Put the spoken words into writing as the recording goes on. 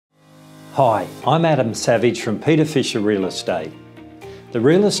Hi, I'm Adam Savage from Peter Fisher Real Estate. The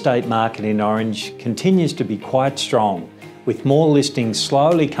real estate market in Orange continues to be quite strong, with more listings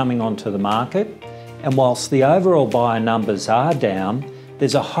slowly coming onto the market, and whilst the overall buyer numbers are down,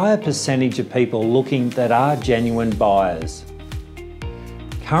 there's a higher percentage of people looking that are genuine buyers.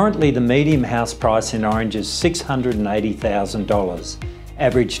 Currently, the median house price in Orange is $680,000.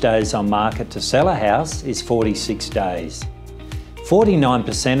 Average days on market to sell a house is 46 days.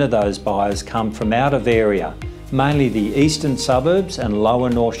 49% of those buyers come from out of area, mainly the eastern suburbs and lower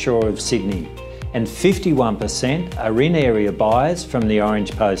North Shore of Sydney, and 51% are in-area buyers from the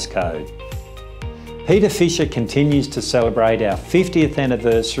Orange postcode. Peter Fisher continues to celebrate our 50th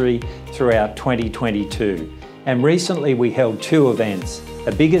anniversary throughout 2022, and recently we held two events,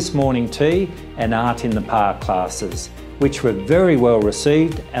 a Biggest Morning Tea and Art in the Park classes, which were very well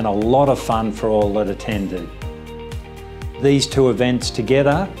received and a lot of fun for all that attended. These two events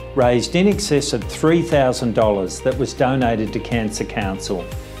together raised in excess of $3,000 that was donated to Cancer Council.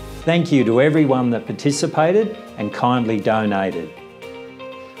 Thank you to everyone that participated and kindly donated.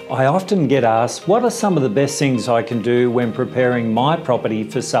 I often get asked, what are some of the best things I can do when preparing my property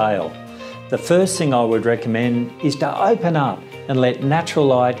for sale? The first thing I would recommend is to open up and let natural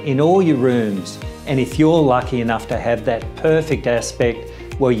light in all your rooms. And if you're lucky enough to have that perfect aspect,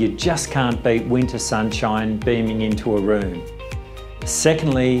 well, you just can't beat winter sunshine beaming into a room.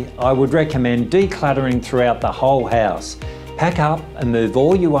 Secondly, I would recommend decluttering throughout the whole house. Pack up and move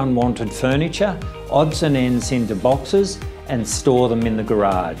all your unwanted furniture, odds and ends into boxes and store them in the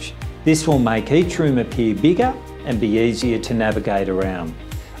garage. This will make each room appear bigger and be easier to navigate around.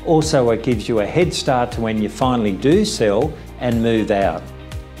 Also, it gives you a head start to when you finally do sell and move out.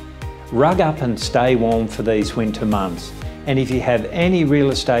 Rug up and stay warm for these winter months. And if you have any real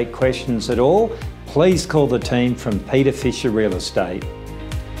estate questions at all, please call the team from Peter Fisher Real Estate.